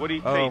 What do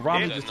you think?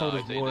 Rami just told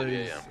his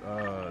boys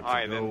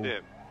Alright, then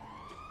dip.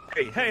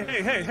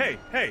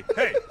 Hey.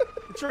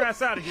 Get your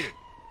ass out of here.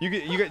 You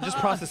get just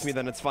process me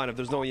then. It's fine. If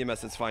there's no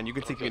EMS, it's fine. You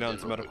can take me down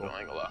to medical.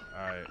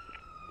 Alright.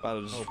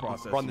 I'll just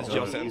process. run this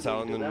jail sentence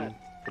out and then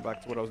go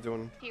back to what I was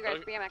doing. You guys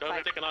BMX Go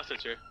bike. take an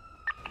hostage here.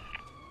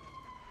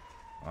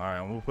 Alright,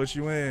 I'm gonna put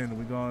you in.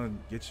 We're gonna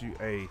get you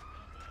a.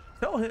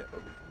 Tell him.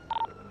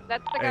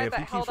 That's the guy if that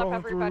he keeps held up rolling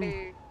everybody.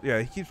 through, yeah,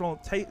 he keeps rolling.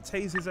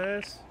 Tase his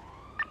ass.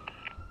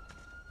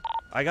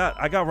 I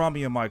got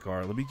Rami in my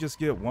car. Let me just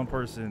get one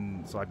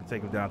person so I can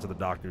take him down to the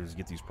doctors,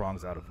 get these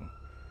prongs out of him.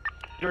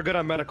 You're good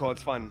on medical.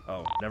 It's fine.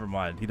 Oh, never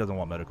mind. He doesn't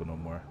want medical no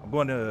more. I'm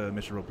going to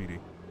Mission Road PD.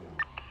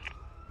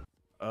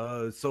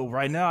 So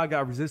right now I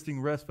got resisting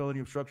arrest, felony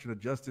obstruction of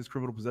justice,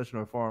 criminal possession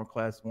of a firearm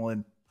class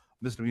 1,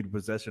 misdemeanor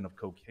possession of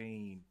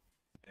cocaine,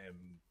 and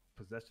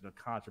possession of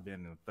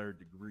contraband in the 3rd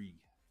degree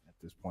at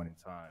this point in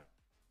time.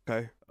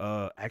 Okay.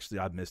 Actually,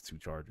 I missed 2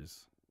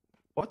 charges.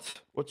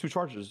 What? What 2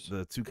 charges?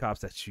 The 2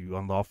 cops that you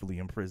unlawfully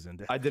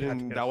imprisoned. I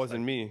didn't. That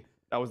wasn't me.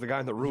 That was the guy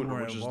in the room,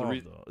 which is the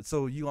reason.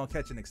 So you gonna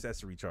catch an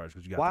accessory charge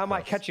because you got. Why am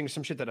I catching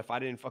some shit that if I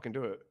didn't fucking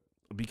do it?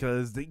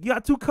 Because you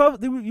got 2 cuffs.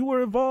 You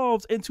were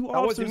involved in 2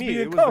 officers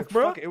being cuffed,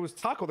 bro. It was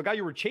Taco, the guy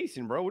you were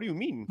chasing, bro. What do you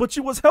mean? But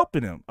you was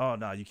helping him. Oh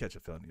no, you catch a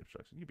felony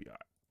obstruction. You be all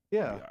right.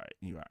 Yeah.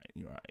 You all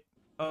right.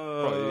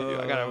 Bro,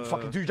 I gotta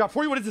fucking do your job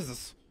for you. What is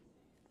this?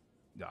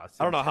 Nah,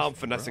 I don't know how I'm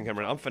finessing him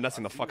right now. I'm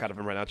finessing the fuck out of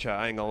him right now, chat.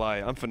 I ain't gonna lie.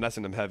 I'm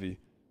finessing him heavy.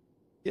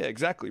 Yeah,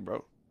 exactly,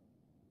 bro.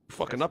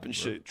 Fucking up and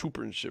shit.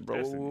 Trooper and shit,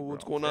 bro.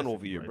 What's going on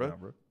over here, bro?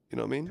 You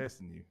know what I mean?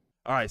 Testing you.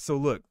 All right, so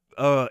look.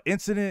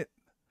 Incident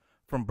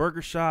from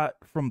Burger Shot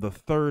from the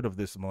 3rd of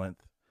this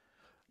month.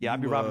 Yeah, I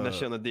be robbing that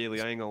shit on the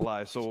daily. I ain't gonna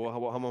lie. So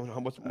how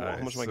much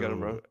am I getting,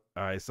 bro?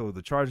 All right, so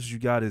the charges you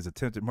got is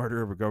attempted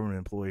murder of a government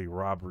employee,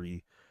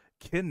 robbery,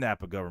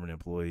 kidnap a government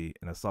employee,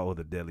 and assault with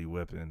a deadly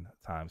weapon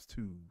 ×2.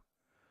 You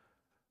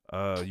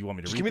want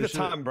me to Just read give me the shit?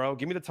 time, bro.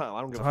 Give me the time.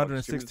 I don't It's give a fuck.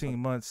 116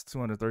 months,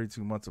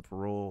 232 months of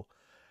parole,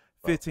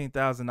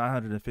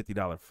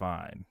 $15,950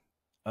 fine.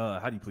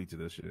 How do you plead to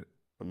this shit?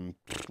 I'm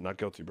not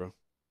guilty, bro.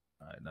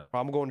 All right, no.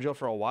 I'm going to jail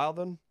for a while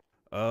then.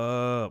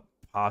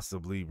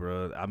 Possibly,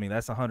 bro. I mean,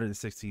 that's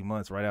 116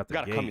 months right out the You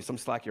gotta gate. cut me some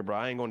slack here, bro.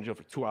 I ain't going to jail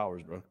for 2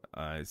 hours, bro.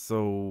 All right,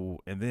 so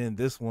and then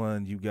this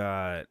one you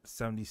got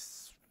 70.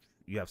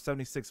 You have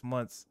 76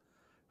 months,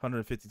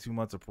 152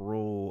 months of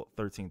parole,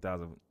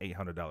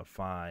 $13,800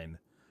 fine.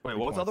 Wait,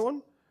 what was the other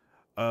one?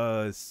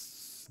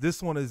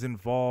 This one is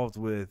involved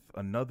with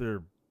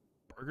another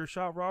burger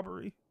shop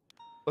robbery.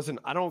 Listen,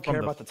 I don't From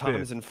care the about the 5th.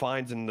 times and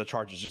fines and the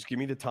charges. Just give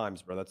me the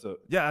times, bro. That's it.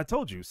 Yeah, I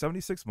told you,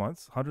 76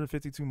 months,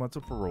 152 months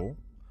of parole,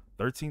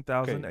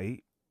 13,008,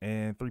 Okay.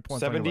 and 3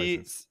 points on your 70,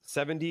 license.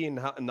 70, and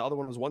the other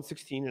one was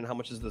 116. And how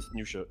much is this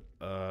new shit?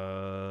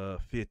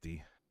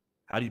 50.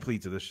 How do you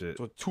plead to this shit?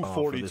 So for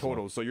 240 this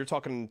total. one? So you're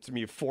talking to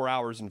me 4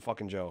 hours in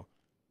fucking jail.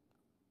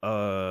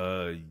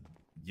 Yep.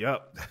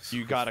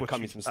 You gotta What cut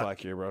me you some got. slack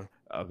here, bro.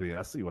 I mean,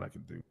 I see what I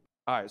can do.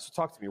 All right, so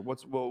talk to me. What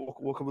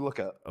can we look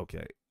at?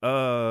 Okay.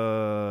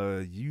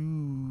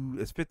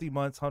 It's 50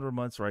 months, 100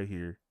 months right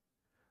here.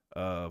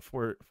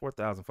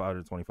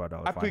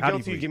 $4,525 I fine. plead How do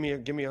guilty. you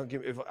plead? Give me.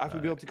 If I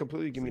plead guilty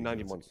completely, give me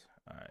 90 months.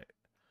 All right.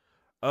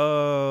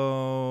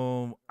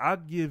 I'll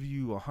give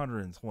you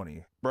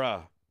 120.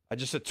 Bruh, I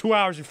just said 2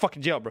 hours in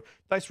fucking jail, bro.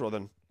 Dice roll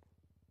then.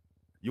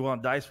 You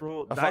want dice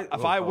roll? If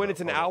I win,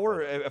 it's an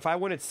hour. If I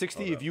win, it's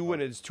 60. If you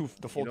win, it's the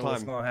full You know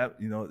what's time. gonna happen?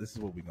 You know, this is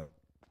what we gonna.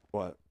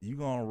 What? You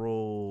gonna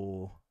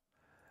roll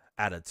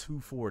at a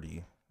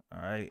 240.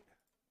 All right.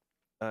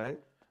 All right.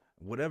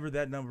 Whatever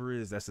that number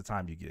is, that's the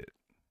time you get.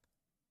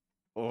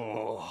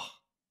 Oh.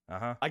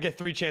 Uh-huh. I get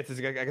 3 chances.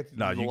 I get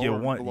No, you get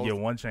one. You get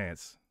one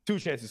chance. 2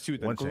 chances, too.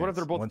 One Because what if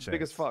they're chance, both one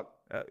big as chance. fuck?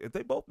 If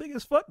they both big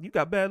as fuck, you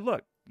got bad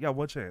luck. You got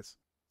one chance.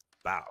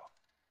 Bow.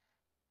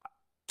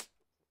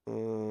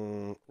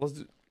 Let's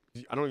do.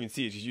 I don't even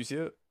see it. Did you see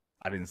it?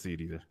 I didn't see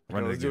it either.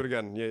 Okay, let's do it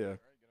again. Yeah, yeah.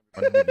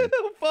 Run it again.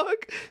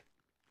 Fuck.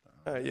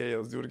 All right, yeah.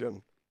 Let's do it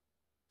again.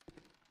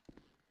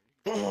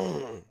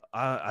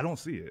 I don't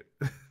see it.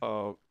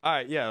 All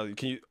right, yeah.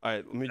 Can you? All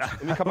right, let me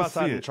come don't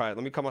outside see and it. try it.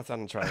 Let me come outside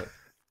and try it.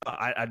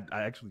 I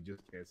actually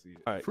just can't see it.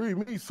 All right, Free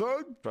me,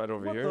 son. try it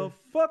over What here. the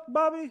fuck,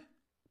 Bobby?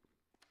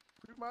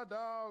 Free my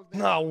dog.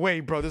 No way,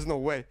 bro. There's no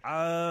way.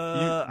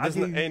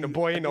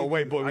 Ain't no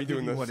way, boy. We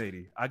doing this.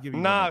 180. I give you.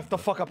 Nah, 180. the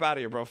fuck up out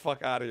of here, bro.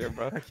 Fuck out of here,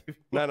 bro.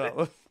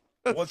 No.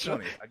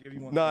 120. I give you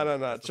 120. No.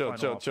 That's the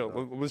final Chill.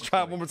 offer, though. Let's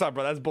try it one more time,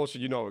 bro. That's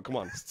bullshit. You know it. Come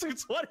on. It's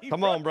 220.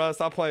 Come on, bro.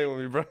 Stop playing with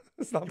me, bro.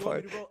 Stop You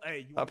want me playing. to roll? Hey,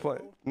 you Stop want me to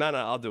playing. roll? No.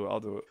 I'll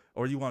do it.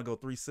 Or you want to go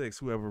 3-6?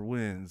 Whoever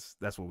wins,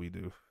 that's what we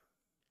do.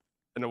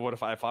 And then what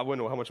if I win?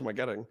 How much am I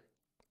getting?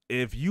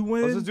 If you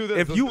win, Let's just do this.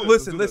 if Let's you do this.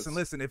 Let's listen, do this.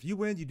 listen. If you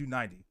win, you do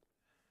 90.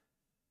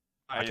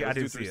 All right, I let's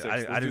do didn't see it. 3-6. I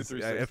Let's didn't do see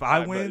it. 3-6. If All I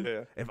right, win,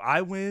 yeah. if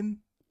I win,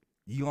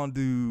 you gonna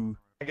do?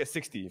 I get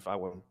 60 if I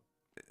win.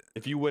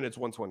 If you win, it's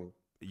 120.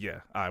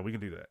 Yeah. All right, we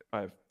can do that. All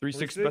right,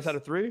 3-6 3-6? best out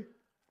of 3.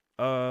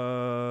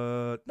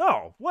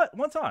 No. What?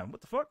 One time.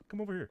 What the fuck?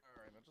 Come over here.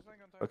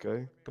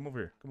 Okay. Come over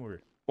here. Come over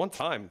here. One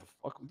time. The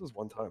fuck? What does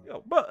one time?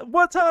 Yo, but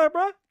one time,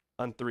 bro.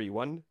 On 3.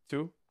 1,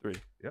 2, 3.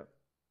 Yep.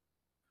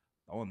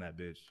 On that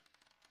bitch.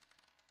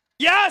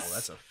 Yes. Oh,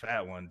 that's a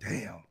fat one.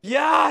 Damn.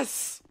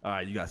 Yes. All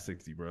right, you got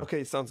 60, bro.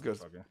 Okay, sounds good.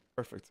 Okay.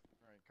 Perfect.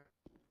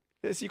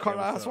 Yeah, see, Carter,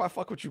 what's that's up? why I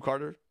fuck with you,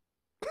 Carter.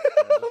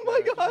 Oh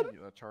my god.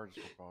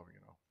 Charges for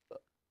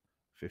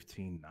POV,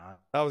 15-9.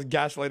 That was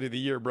Gaslight of the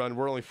Year, bro, and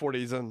we're only 4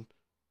 days in.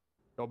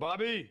 Yo,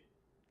 Bobby. It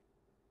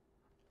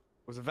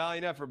was a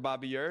valiant effort,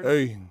 Bobby. You heard?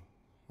 Hey.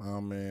 Oh,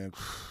 man.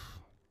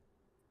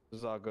 This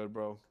is all good,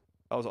 bro.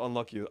 I was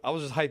unlucky. I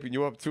was just hyping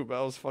you up, too, but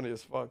that was funny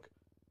as fuck.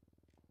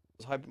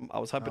 I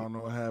was I hyping. don't know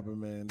what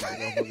happened, man. These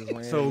motherfuckers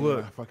ran So in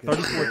look, my fucking-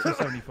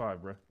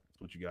 34,275, bro. That's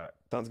what you got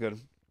Sounds good.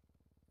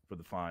 for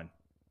the fine.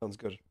 Sounds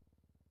good.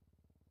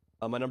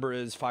 My number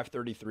is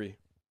 533.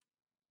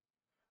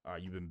 All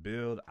right, you've been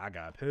billed. I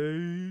got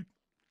paid.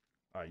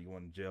 All right, you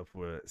went to jail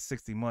for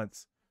 60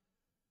 months.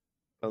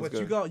 Sounds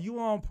But good. you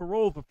on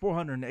parole for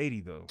 480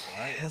 though. All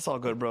right. It's all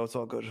good, bro. It's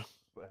all good.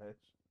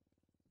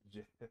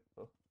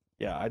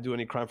 Yeah, I do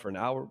any crime for an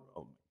hour.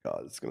 Oh my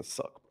god, it's gonna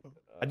suck. Bro.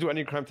 I do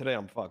any crime today,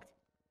 I'm fucked.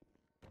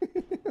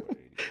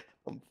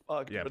 I'm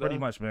fucked. Yeah, bro. pretty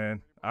much,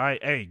 man. All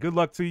right, hey, good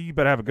luck to you. You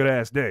better have a good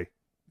ass day.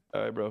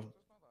 All right, bro.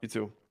 You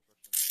too.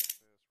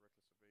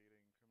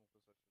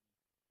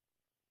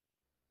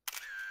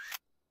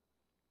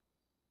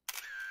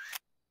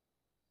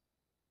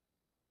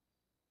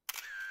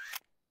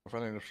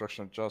 Offending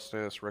obstruction of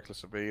justice,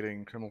 reckless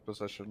evading, criminal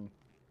possession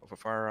of a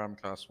firearm,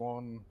 class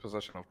 1,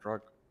 possession of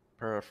drug,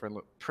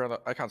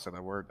 I can't say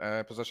that word,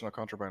 possession of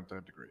contraband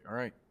 3rd degree,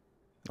 alright?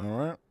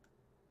 Alright.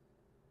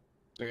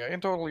 So yeah,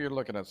 in total you're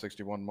looking at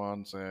 61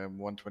 months and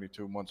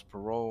 122 months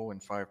parole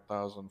and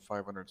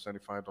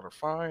 $5,575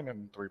 fine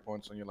and 3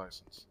 points on your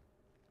license.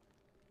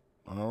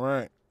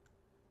 Alright.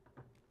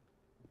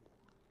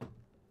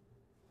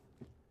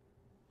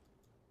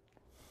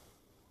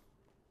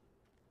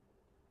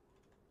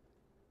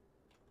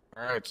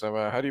 All right, so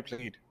how do you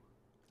plead?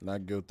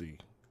 Not guilty.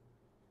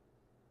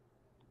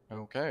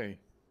 Okay.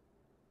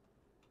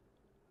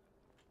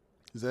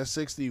 Is that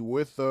 60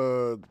 with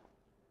no.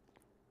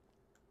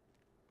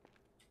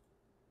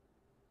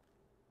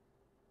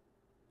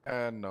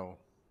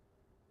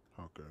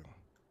 Okay.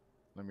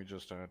 Let me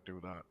just do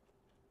that.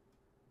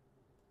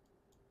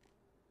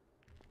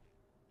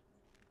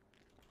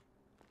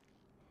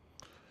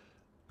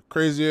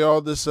 Crazy,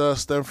 all this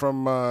stem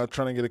from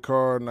trying to get a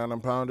car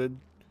non-impounded.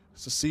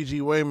 It's a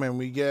CG way, man.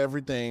 We get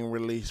everything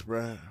released,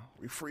 bruh.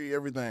 We free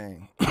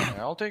everything. Yeah,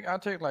 I'll take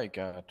like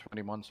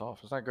 20 months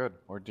off. Is that good?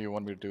 Or do you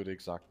want me to do the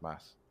exact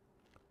math?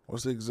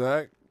 What's the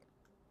exact?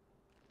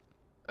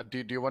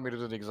 Do you want me to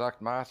do the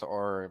exact math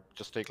or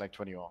just take like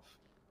 20 off?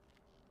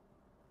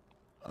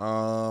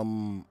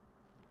 I'm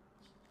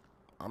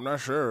not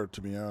sure,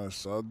 to be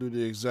honest. I'll do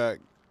the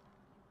exact.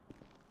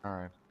 All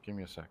right, give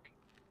me a sec.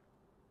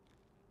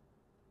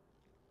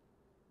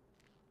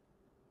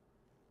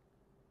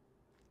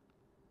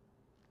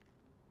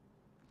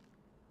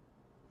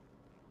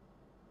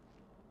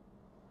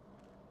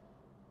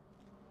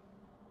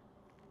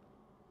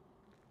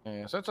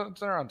 Yeah, so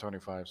it's around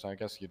 25, so I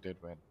guess you did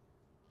win.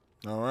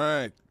 All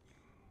right.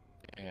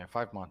 Yeah,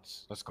 5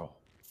 months. Let's go.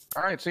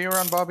 All right, see you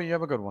around, Bobby. You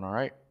have a good one, all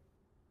right?